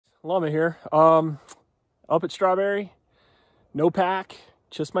Llama here. Up at Strawberry, no pack,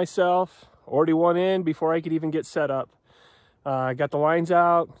 just myself. Already one in before I could even get set up. I got the lines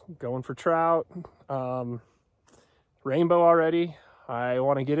out, going for trout. Rainbow already. I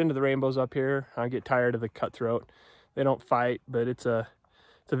want to get into the rainbows up here. I get tired of the cutthroat. They don't fight, but it's a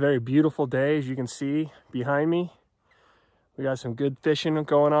very beautiful day, as you can see behind me. We got some good fishing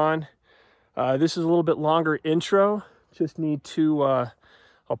going on. This is a little bit longer intro. Just need to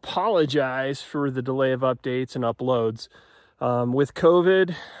apologize for the delay of updates and uploads. With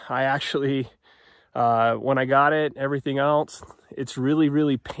COVID, I actually, when I got it, everything else, it's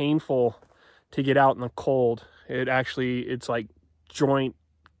really painful to get out in the cold. It's like joint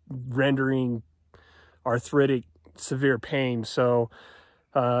rendering arthritic severe pain. So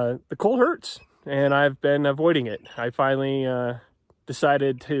the cold hurts and I've been avoiding it. I finally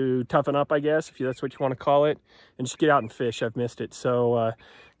decided to toughen up, I guess, if that's what you want to call it, and just get out and fish. I've missed it. So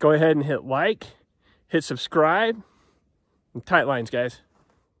go ahead and hit like, hit subscribe, and tight lines, guys.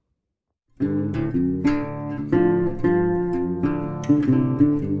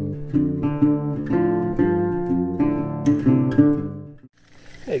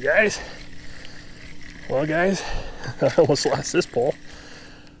 Hey guys. Well guys, I almost lost this pole.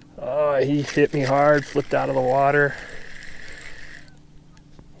 Oh, he hit me hard, flipped out of the water.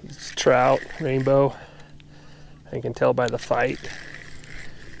 It's trout, rainbow. I can tell by the fight.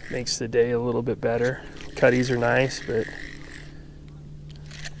 Makes the day a little bit better. Cutties are nice, but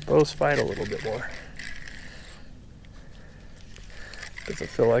both fight a little bit more. Doesn't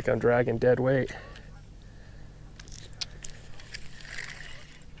feel like I'm dragging dead weight.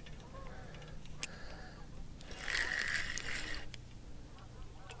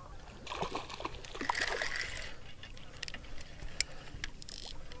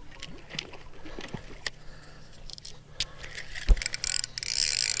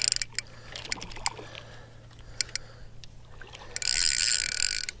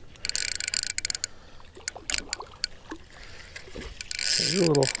 He's a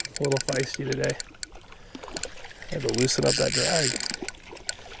little feisty today. I had to loosen up that drag.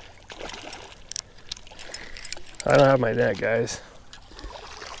 I don't have my net, guys.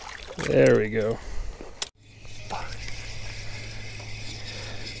 There we go.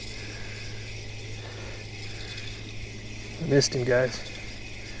 I missed him, guys.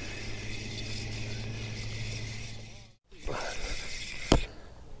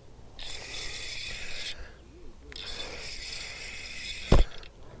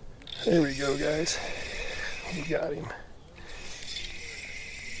 There we go, guys. We got him.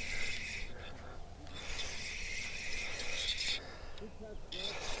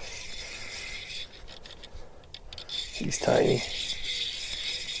 He's tiny.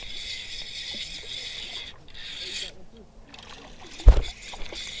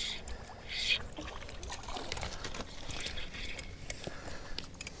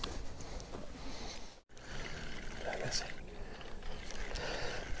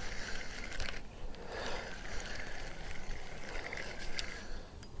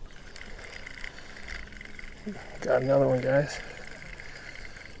 Got another one, guys.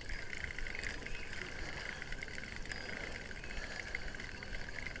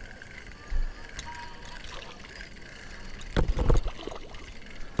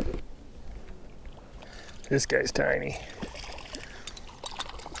 This guy's tiny.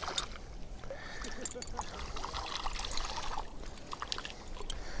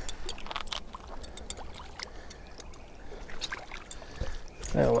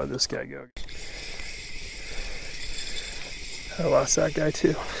 I'll let this guy go. I lost that guy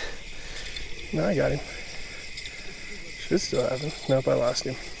too. No, I got him. Should still have him. Nope, I lost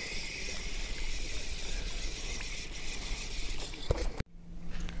him.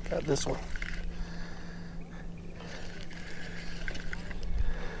 Got this one.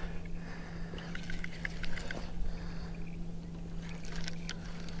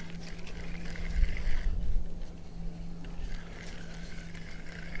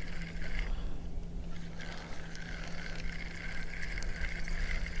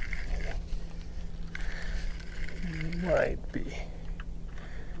 Might be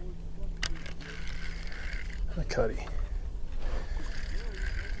a cutty.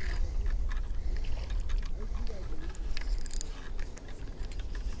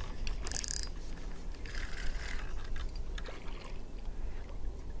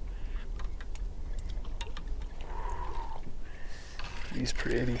 He's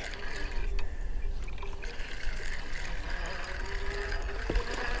pretty.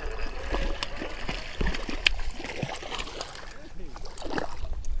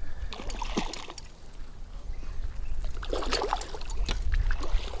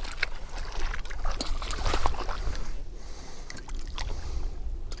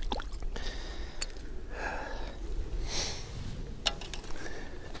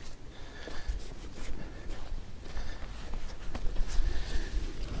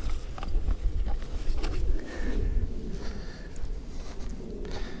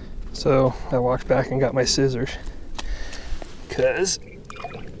 So I walked back and got my scissors because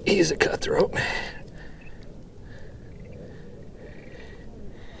he's a cutthroat.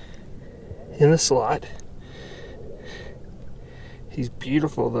 In the slot. He's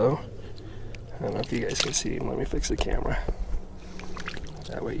beautiful though. I don't know if you guys can see him. Let me fix the camera.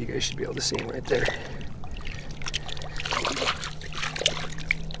 That way you guys should be able to see him right there.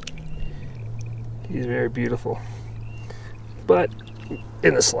 He's very beautiful. But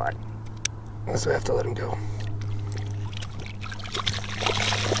in the slot. So I have to let him go.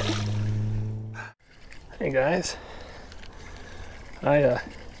 Hey guys. I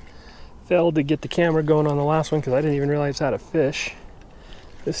failed to get the camera going on the last one because I didn't even realize how to fish.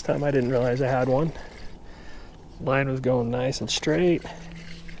 This time I didn't realize I had one. Line was going nice and straight.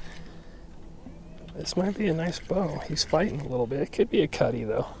 This might be a nice bow. He's fighting a little bit. It could be a cutty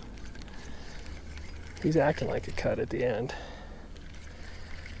though. He's acting like a cut at the end.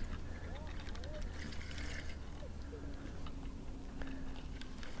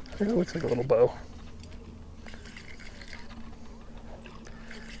 It looks like a little bow.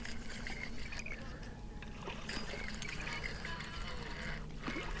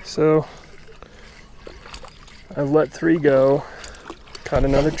 So I've let 3 go, caught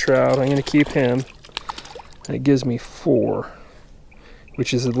another trout. I'm going to keep him. And it gives me 4,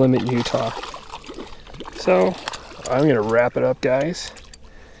 which is the limit in Utah. So I'm going to wrap it up, guys.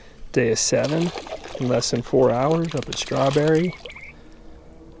 Day of 7, in less than 4 hours up at Strawberry.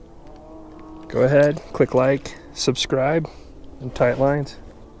 Go ahead, click like, subscribe, and tight lines.